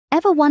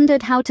Ever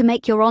wondered how to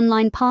make your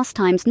online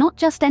pastimes not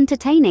just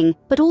entertaining,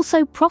 but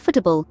also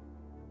profitable?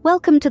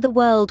 Welcome to the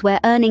world where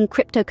earning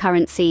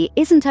cryptocurrency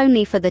isn't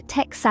only for the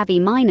tech-savvy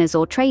miners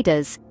or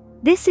traders.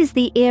 This is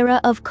the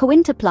era of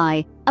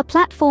Cointiply, a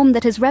platform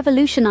that has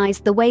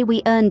revolutionized the way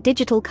we earn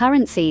digital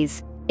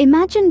currencies.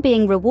 Imagine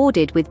being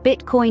rewarded with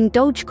Bitcoin,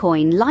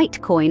 Dogecoin,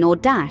 Litecoin, or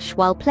Dash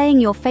while playing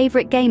your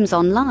favorite games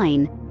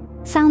online.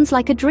 Sounds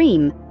like a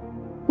dream?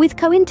 With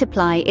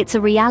Cointiply, it's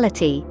a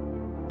reality.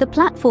 The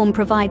platform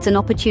provides an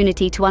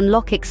opportunity to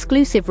unlock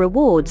exclusive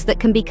rewards that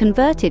can be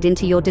converted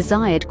into your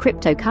desired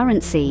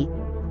cryptocurrency.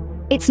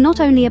 It's not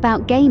only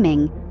about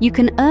gaming. You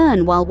can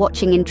earn while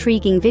watching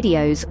intriguing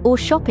videos or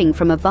shopping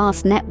from a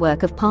vast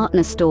network of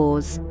partner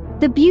stores.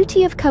 The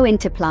beauty of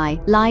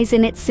Cointiply lies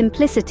in its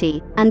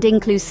simplicity and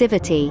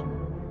inclusivity.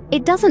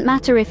 It doesn't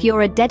matter if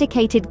you're a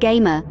dedicated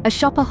gamer, a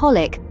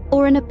shopaholic,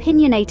 or an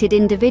opinionated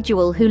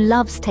individual who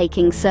loves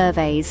taking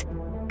surveys.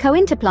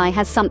 Cointiply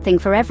has something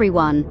for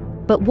everyone.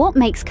 But what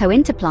makes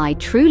Cointiply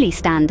truly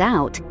stand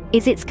out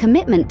is its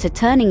commitment to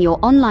turning your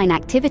online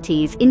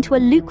activities into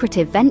a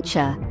lucrative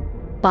venture.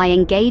 By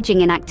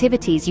engaging in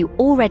activities you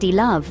already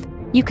love,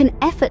 you can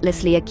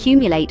effortlessly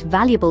accumulate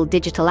valuable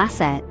digital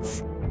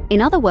assets.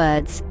 In other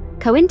words,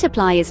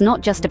 Cointiply is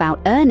not just about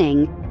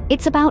earning,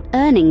 it's about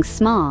earning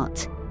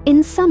smart.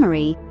 In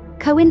summary,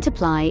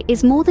 Cointiply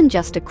is more than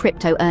just a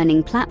crypto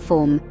earning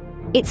platform.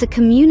 It's a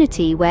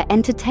community where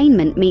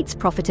entertainment meets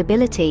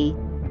profitability.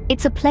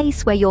 It's a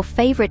place where your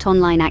favorite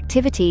online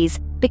activities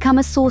become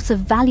a source of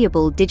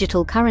valuable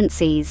digital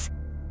currencies.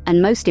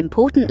 And most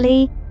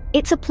importantly,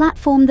 it's a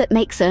platform that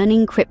makes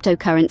earning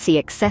cryptocurrency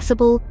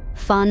accessible,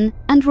 fun,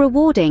 and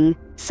rewarding.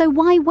 So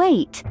why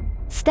wait?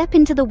 Step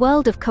into the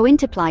world of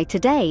Cointiply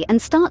today and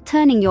start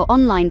turning your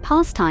online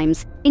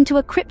pastimes into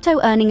a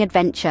crypto earning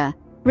adventure.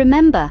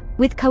 Remember,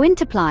 with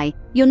Cointiply,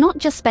 you're not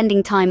just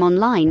spending time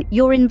online,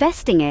 you're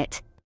investing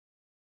it.